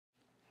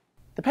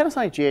The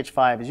Panasonic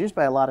GH5 is used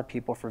by a lot of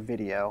people for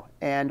video,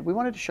 and we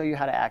wanted to show you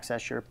how to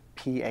access your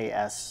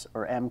PAS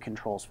or M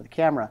controls for the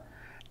camera.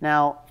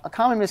 Now, a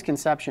common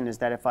misconception is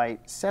that if I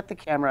set the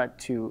camera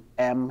to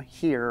M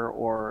here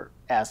or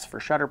S for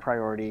shutter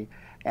priority,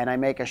 and I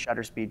make a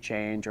shutter speed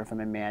change, or if I'm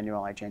in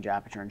manual, I change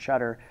aperture and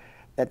shutter,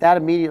 that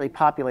immediately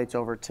populates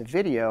over to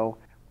video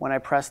when I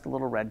press the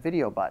little red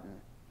video button.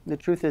 The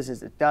truth is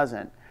it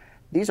doesn't.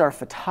 These are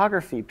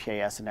photography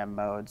PAS and M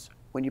modes.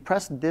 When you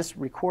press this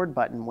record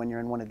button when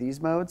you're in one of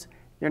these modes,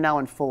 you're now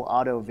in full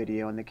auto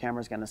video, and the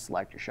camera's going to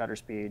select your shutter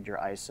speed, your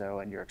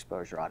ISO, and your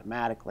exposure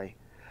automatically.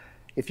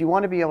 If you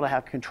want to be able to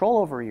have control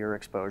over your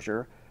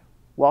exposure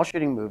while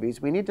shooting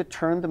movies, we need to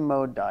turn the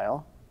mode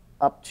dial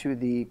up to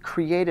the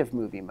creative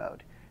movie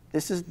mode.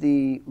 This is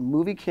the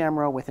movie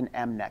camera with an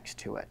M next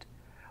to it.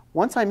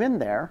 Once I'm in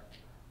there,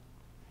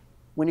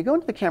 when you go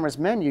into the camera's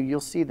menu, you'll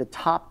see the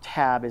top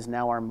tab is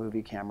now our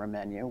movie camera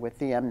menu with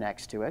the M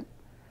next to it.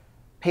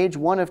 Page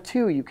 1 of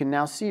 2, you can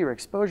now see your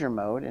exposure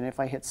mode, and if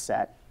I hit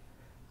set,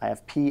 I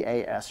have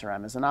PAS or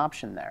M as an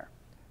option there.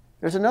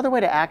 There's another way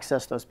to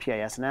access those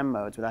PAS and M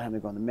modes without having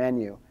to go in the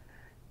menu.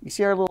 You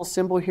see our little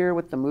symbol here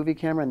with the movie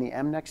camera and the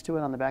M next to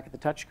it on the back of the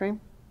touchscreen?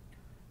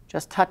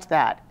 Just touch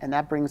that, and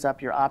that brings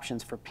up your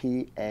options for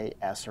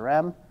PAS or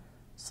M.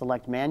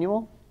 Select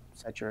manual,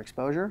 set your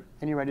exposure,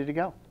 and you're ready to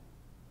go.